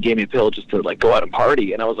my buddy gave me a pill just to like go out and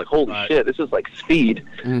party, and I was like, holy shit, this is like speed.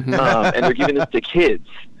 And they're giving this to kids,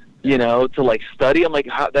 you know, to like study. I'm like,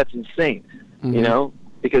 that's insane, you know,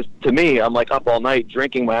 because to me, I'm like up all night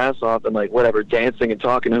drinking my ass off and like whatever, dancing and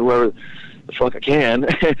talking to whoever the fuck I can.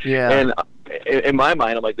 And in my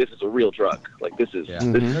mind, I'm like, this is a real drug. Like this is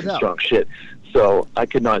strong shit. So I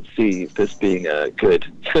could not see this being good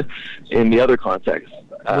in the other context.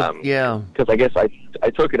 Because I guess I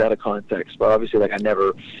took it out of context, but obviously, like I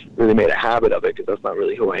never really made a habit of it because that's not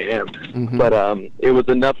really who I am. But it was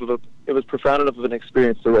profound enough of an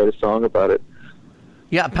experience to write a song about it.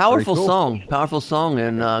 Yeah, powerful cool. song,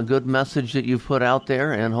 and good message that you've put out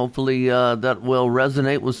there, and hopefully that will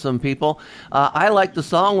resonate with some people. I like the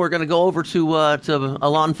song. We're going to go over to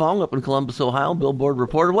Alon Fong up in Columbus, Ohio, Billboard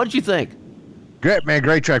reporter. What did you think? Great, man.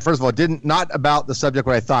 Great track. First of all, not about the subject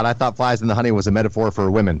what I thought. I thought Flies in the Honey was a metaphor for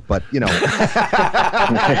women, but, you know.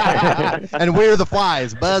 And we're the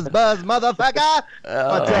flies. Buzz, buzz, motherfucker.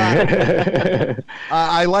 But,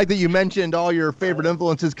 I like that you mentioned all your favorite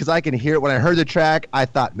influences because I can hear it. When I heard the track, I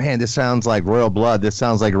thought, man, this sounds like Royal Blood. This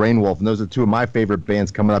sounds like Rainwolf. And those are two of my favorite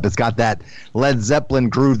bands coming up. It's got that Led Zeppelin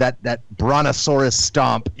groove, that brontosaurus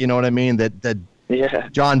stomp, you know what I mean, that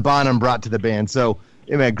John Bonham brought to the band. So,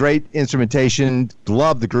 yeah, man, great instrumentation.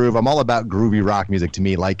 Love the groove. I'm all about groovy rock music to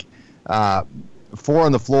me. Like Four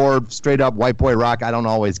on the Floor, straight up white boy rock, I don't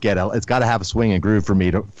always get it. It's got to have a swing and groove for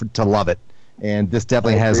me to love it. And this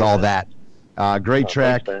definitely has all that. Great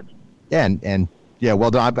track. Thanks, and yeah,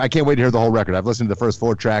 well done. I can't wait to hear the whole record. I've listened to the first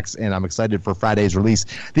 4 tracks, and I'm excited for Friday's release.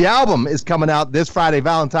 The album is coming out this Friday,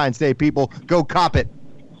 Valentine's Day, people. Go cop it.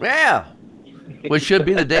 Yeah. Which should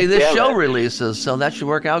be the day this show releases, so that should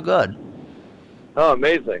work out good. Oh,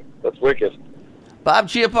 amazing. That's wicked. Bob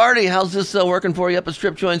Chiappardi, how's this working for you up at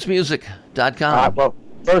stripjointsmusic.com? Well,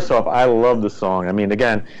 first off, I love the song. I mean,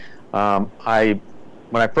 again, when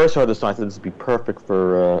I first heard the song, I said this would be perfect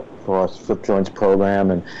for our Strip Joints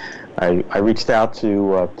program, and I reached out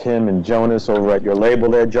to Tim and Jonas over at your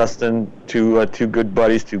label there, Justin, two good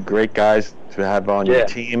buddies, 2 great guys to have on your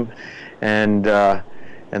team, and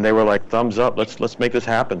they were like, thumbs up, let's make this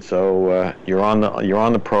happen. So you're on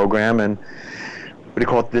the program, and what do you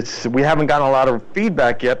call it? This, we haven't gotten a lot of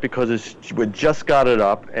feedback yet because we just got it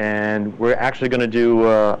up, and we're actually going to do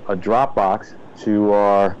a Dropbox to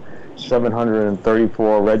our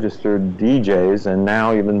 734 registered DJs, and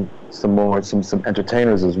now even some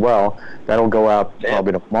entertainers as well. That'll go out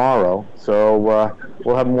probably tomorrow. So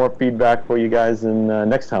we'll have more feedback for you guys in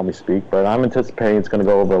next time we speak. But I'm anticipating it's going to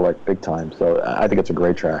go over like big time. So I think it's a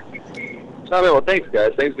great track. Well, thanks,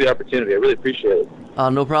 guys. Thanks for the opportunity. I really appreciate it.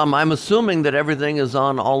 No problem. I'm assuming that everything is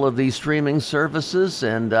on all of these streaming services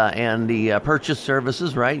and the purchase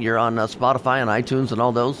services, right? You're on Spotify and iTunes and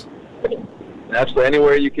all those? Absolutely.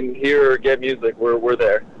 Anywhere you can hear or get music, we're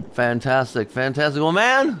there. Fantastic. Well,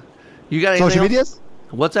 man, you got anything social else? Medias?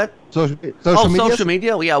 What's that? Social social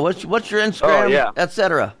media? Yeah. What's your Instagram,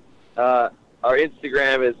 etc.? Our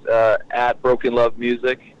Instagram is at Broken Love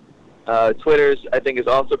Music. Twitter's, I think, is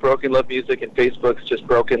also Broken Love Music, and Facebook's just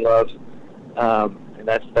Broken Love. And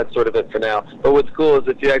that's sort of it for now. But what's cool is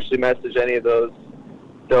if you actually message any of those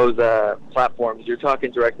platforms, you're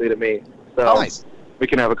talking directly to me. So nice. We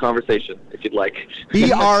can have a conversation if you'd like.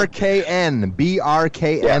 BRKN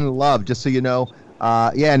Love, just so you know.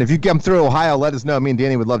 And if you come through Ohio, let us know. Me and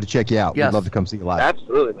Danny would love to check you out. Yes. We'd love to come see you live.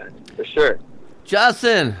 Absolutely, man. For sure.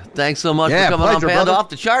 Justin, thanks so much for coming pleasure, on Panda brother. Off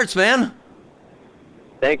the Charts, man.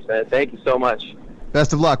 Thanks, man. Thank you so much.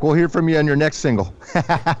 Best of luck. We'll hear from you on your next single.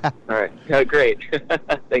 All right. Great.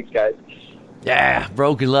 Thanks, guys. Yeah,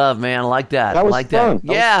 Broken Love, man. I like that. That was like fun.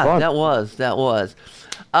 That. That was.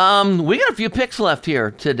 We got a few picks left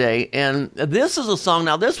here today, and this is a song.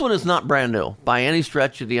 Now, this one is not brand new by any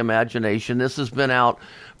stretch of the imagination. This has been out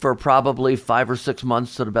for probably 5 or 6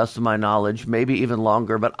 months, to the best of my knowledge, maybe even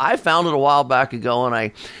longer. But I found it a while back ago,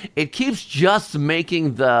 and it keeps just doesn't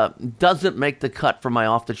make the cut for my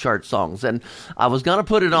off the chart songs. And I was gonna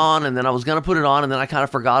put it on, and then I kind of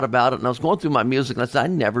forgot about it, and I was going through my music, and I said I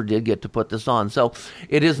never did get to put this on. So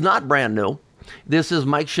it is not brand new. This is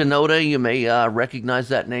Mike Shinoda. You may recognize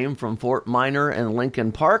that name from Fort Minor and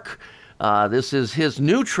Lincoln Park. This is his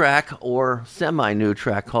new track, or semi-new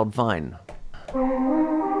track, called Vine.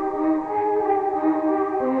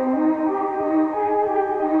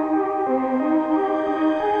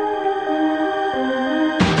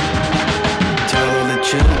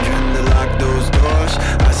 Children that lock those doors.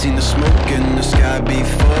 I seen the smoke in the sky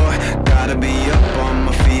before. Gotta be up on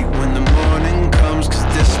my feet when the morning comes, cause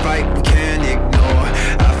this fight we can't ignore.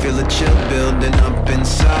 I feel a chill building up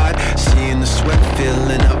inside, seeing the sweat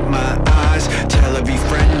filling up my eyes. Tell every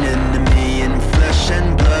friend, enemy in flesh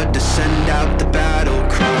and blood to send out the battle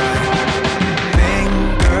cry.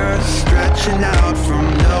 Fingers stretching out from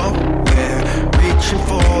nowhere, reaching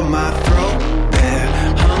for my throat. They're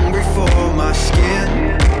hungry for my skin.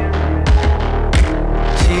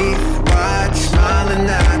 Teeth wide, smiling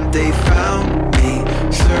that they found me,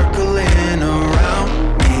 circling around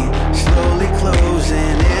me, slowly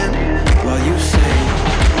closing in, while you say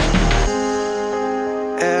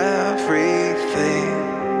everything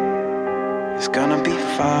is gonna be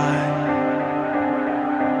fine.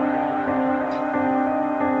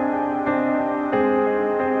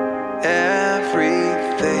 Everything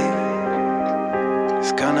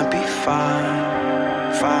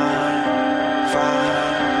fine, fine, fine.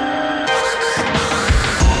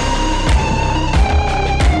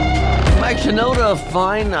 Mike Shinoda,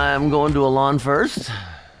 fine. I'm going to Alon first.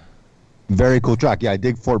 Very cool track. Yeah, I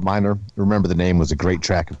dig Fort Minor. Remember the Name was a great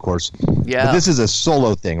track, of course. Yeah. But this is a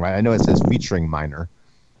solo thing, right? I know it says featuring Minor.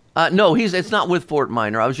 No, it's not with Fort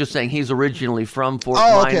Minor. I was just saying he's originally from Fort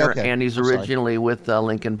Minor, okay. and he's originally with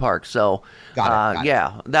Linkin Park. So, Got it.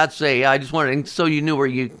 yeah, I just wanted, so you knew where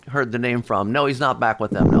you heard the name from. No, he's not back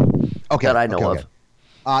with them, no. Okay. That I know of.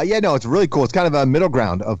 Yeah, no, it's really cool. It's kind of a middle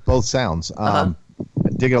ground of both sounds. I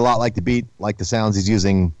dig it a lot, like the beat, like the sounds he's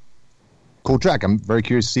using. Cool track. I'm very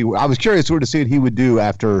curious to see. I was curious to see what he would do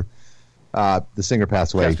after the singer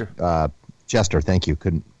passed away. Chester, thank you.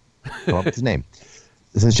 Couldn't come up with his name.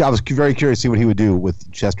 I was very curious to see what he would do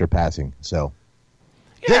with Chester passing. So,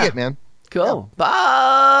 dig it, man. Cool. Yeah.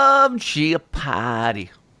 Bob Chiappardi.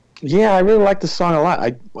 Yeah, I really like the song a lot.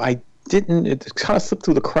 I didn't. It kind of slipped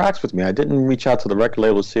through the cracks with me. I didn't reach out to the record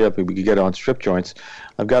label to see if we could get it on Strip Joints.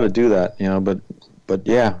 I've got to do that, But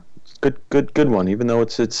yeah, good one. Even though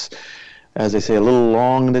it's as they say, a little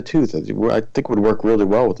long in the tooth. I think it would work really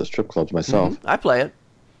well with the strip clubs myself. Mm-hmm. I play it.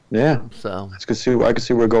 Yeah. So I can see where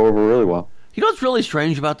it go over really well. You know what's really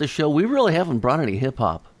strange about this show? We really haven't brought any hip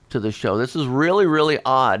hop to the show. This is really, really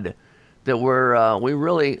odd that we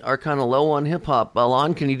really are kind of low on hip hop.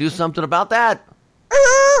 Alon, can you do something about that?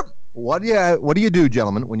 What do you do,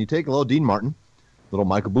 gentlemen, when you take a little Dean Martin, little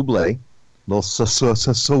Michael Bublé, little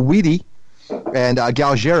Saweetie, and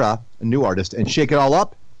Galgera, a new artist, and shake it all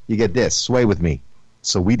up? You get this. Sway with me.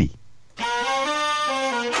 Saweetie.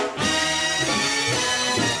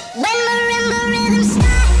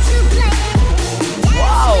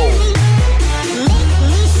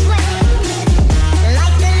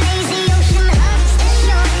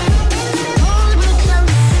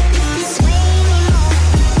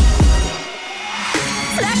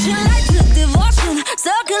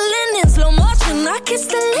 Circling in slow motion, I kiss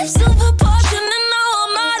the lips of a portion, and now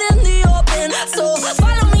I'm out in the open. So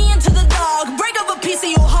follow me into the dark, break up a piece of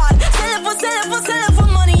your heart. Sell it for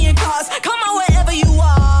money and cars. Come on wherever you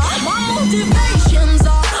are. My motivations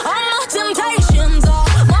are, all my temptations are.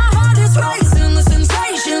 My heart is racing, the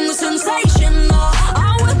sensation are.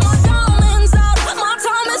 I'm with my diamonds out, my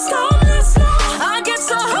time is timeless now. I get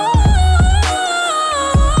so high.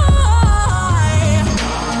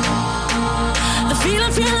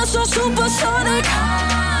 Feeling so supersonic.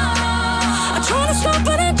 I try to stop,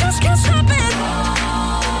 but I just can't stop it.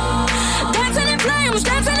 Dancing in flames.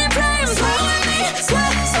 Sway with me, sway.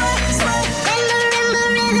 In the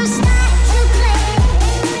rhythm, start to play.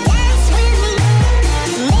 Dance with me,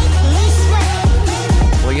 make me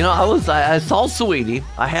sway. Well, I saw Saweetie.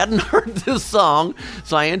 I hadn't heard this song,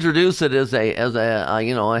 so I introduced it as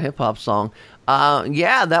a hip hop song.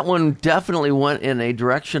 Yeah, that one definitely went in a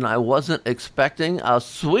direction I wasn't expecting. A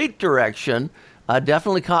sweet direction.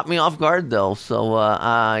 Definitely caught me off guard, though. So,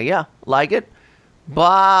 yeah, like it.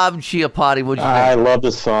 Bob Chiappardi, what'd you think? I love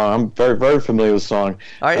this song. I'm very, very familiar with the song.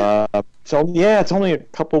 All right. It's only a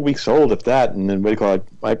couple weeks old, if that. And then, what do you call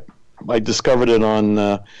it? I discovered it on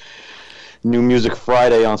New Music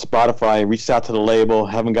Friday on Spotify. Reached out to the label.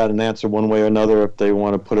 Haven't got an answer one way or another if they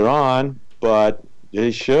want to put it on. But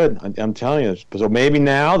they should. I'm telling you. So maybe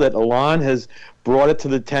now that Alon has brought it to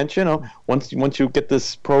the attention, once you get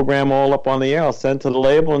this program all up on the air, I'll send it to the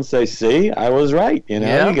label and say, see, I was right. You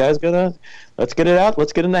guys let's get it out.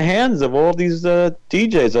 Let's get in the hands of all these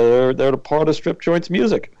DJs. They're a part of Strip Joints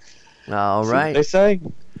music. All right. They say.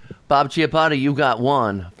 Bob Chiappardi, you got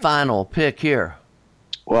one final pick here.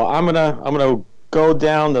 Well, I'm gonna go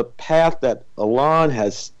down the path that Alon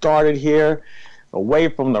has started here, away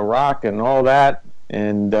from the rock and all that.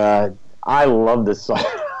 And I love this song.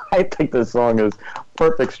 I think this song is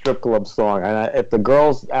perfect strip club song. And if the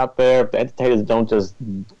girls out there, if the entertainers don't just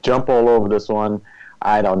jump all over this one,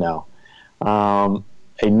 I don't know. A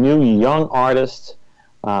new young artist.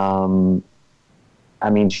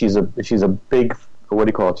 She's a big, what do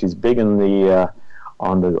you call it? She's big in the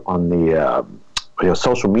on the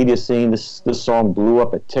social media scene. This song blew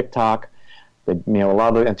up at TikTok. A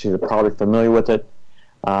lot of the entities are probably familiar with it.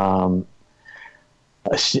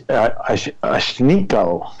 Ashniko.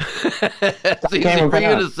 It's easy for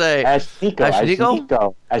you to say.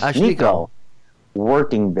 Ashniko.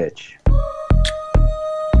 Working bitch.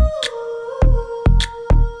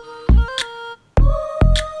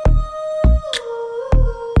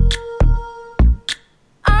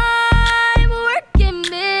 I'm working,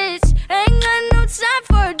 bitch. Ain't got no time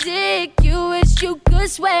for dick. You wish you could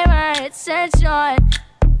swear my headset's on.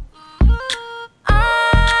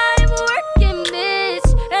 I'm working, bitch.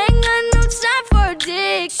 Ain't got no time for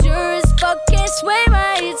dick. Sure fuck can't sway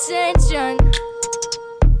my attention.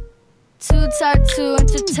 Too tired to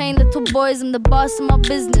entertain little boys. I'm the boss of my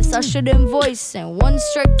business, I should invoice. And 1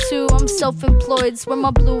 strike 2, I'm self-employed. Swear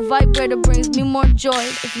my blue vibrator brings me more joy.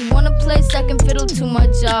 If you wanna play second fiddle to my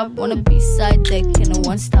job, wanna be side dick in a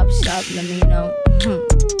one-stop shop, let me know.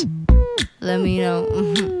 Let me know.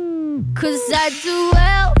 Cause I do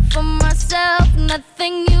well for myself.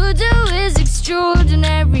 Nothing you do is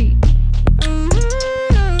extraordinary.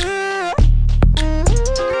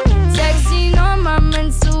 Taxing on my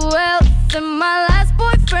mental wealth. And my last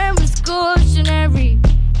boyfriend was cautionary.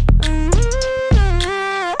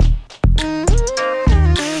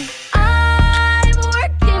 I'm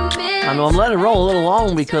working busy. I know I'm letting it roll a little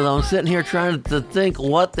long because I'm sitting here trying to think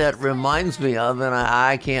what that reminds me of, and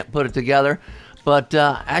I can't put it together. But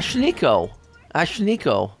Ashniko.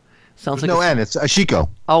 Sounds like no N. It's Ashiko.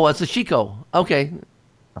 Oh, it's Ashiko. Okay.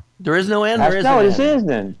 There is no N. There is no, an it N. is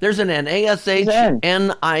then. There's an N. ASHNIKKO.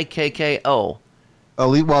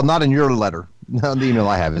 Oh, well, not in your letter. Not the email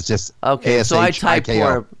I have. It's just okay. So I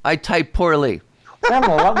type poorly. We're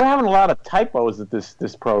having a lot of typos at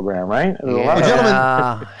this program, right?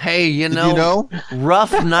 Yeah. Hey, you know,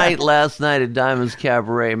 rough night last night at Diamonds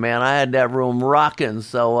Cabaret, man. I had that room rocking,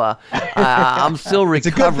 so I'm still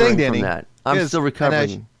recovering from that. I'm still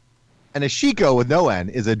recovering. And a Ashiko with no N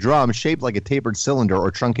is a drum shaped like a tapered cylinder or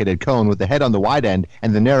truncated cone with the head on the wide end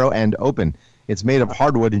and the narrow end open. It's made of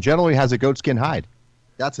hardwood and generally has a goatskin hide.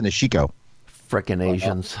 That's an Ashiko. Frickin'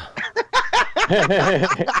 Asians.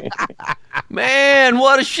 Man,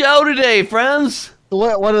 what a show today, friends.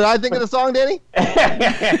 What did I think of the song, Danny?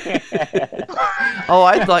 Oh,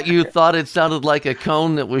 I thought you thought it sounded like a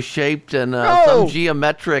cone that was shaped in some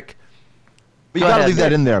geometric. But you got to leave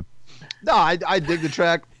that in there. No, I dig the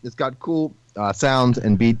track. It's got cool sounds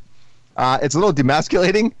and beat. It's a little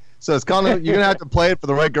demasculating, so it's kind of you're gonna have to play it for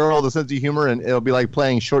the right girl, the sense of humor, and it'll be like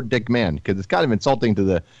playing Short Dick Man because it's kind of insulting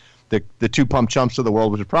to the two pump chumps of the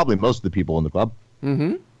world, which is probably most of the people in the club.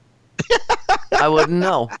 Mm-hmm. I wouldn't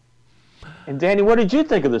know. And Danny, what did you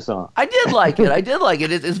think of the song? I did like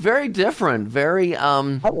it. It's very different, very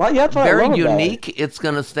very unique. It's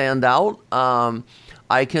gonna stand out.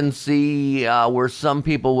 I can see where some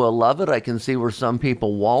people will love it. I can see where some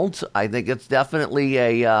people won't. I think it's definitely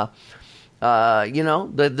the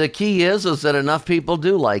key is that enough people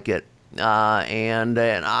do like it. And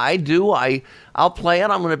I do. I'll play it.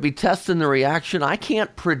 I'm going to be testing the reaction. I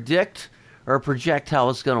can't predict or project how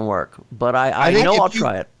it's going to work, but I know I'll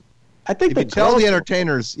try it. I think if you tell the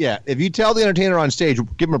entertainers, if you tell the entertainer on stage,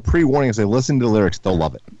 give them a pre-warning and say, listen to the lyrics, they'll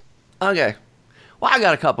love it. Okay. Well, I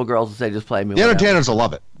got a couple girls that say just play me. The entertainers will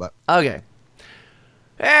love it. But okay.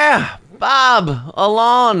 Yeah, Bob,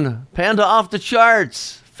 Alon, Panda Off the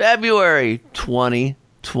Charts, February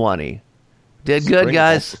 2020. Did good,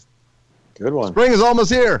 guys. Good one. Spring is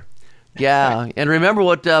almost here. Yeah, and remember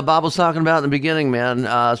what Bob was talking about in the beginning,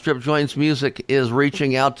 man. Strip Joints Music is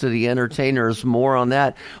reaching out to the entertainers. More on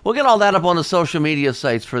that. We'll get all that up on the social media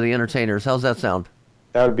sites for the entertainers. How's that sound?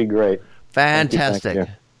 That would be great. Fantastic. Thank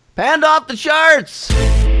you. Panda Off the Charts.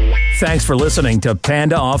 Thanks for listening to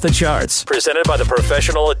Panda Off the Charts, presented by the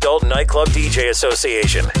Professional Adult Nightclub DJ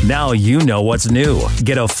Association. Now you know what's new.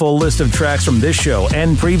 Get a full list of tracks from this show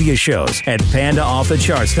and previous shows at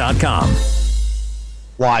pandaoffthecharts.com.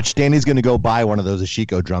 Watch. Danny's going to go buy one of those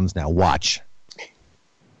Ashiko drums now. Watch.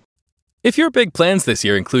 If your big plans this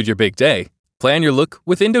year include your big day, plan your look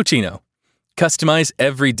with Indochino. Customize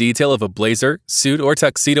every detail of a blazer, suit, or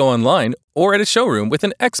tuxedo online or at a showroom with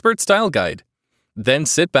an expert style guide. Then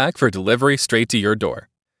sit back for delivery straight to your door.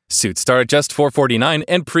 Suits start at just $449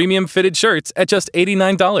 and premium fitted shirts at just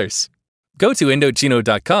 $89. Go to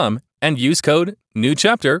Indochino.com and use code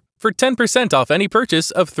NEWCHAPTER for 10% off any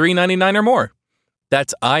purchase of $399 or more.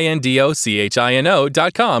 That's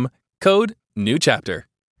INDOCHINO.com, code NEWCHAPTER.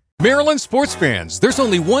 Maryland sports fans, there's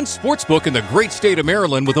only one sports book in the great state of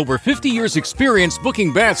Maryland with over 50 years experience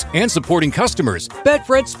booking bets and supporting customers.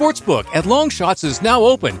 Betfred Sportsbook at Longshots is now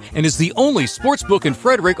open and is the only sportsbook in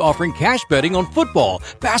Frederick offering cash betting on football,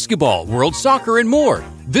 basketball, world soccer, and more.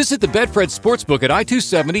 Visit the Betfred Sportsbook at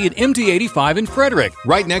I-270 and MD-85 in Frederick,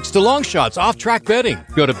 right next to Longshots off-track betting.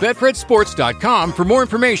 Go to BetfredSports.com for more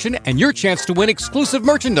information and your chance to win exclusive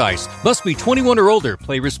merchandise. Must be 21 or older.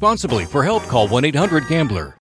 Play responsibly. For help, call 1-800-GAMBLER.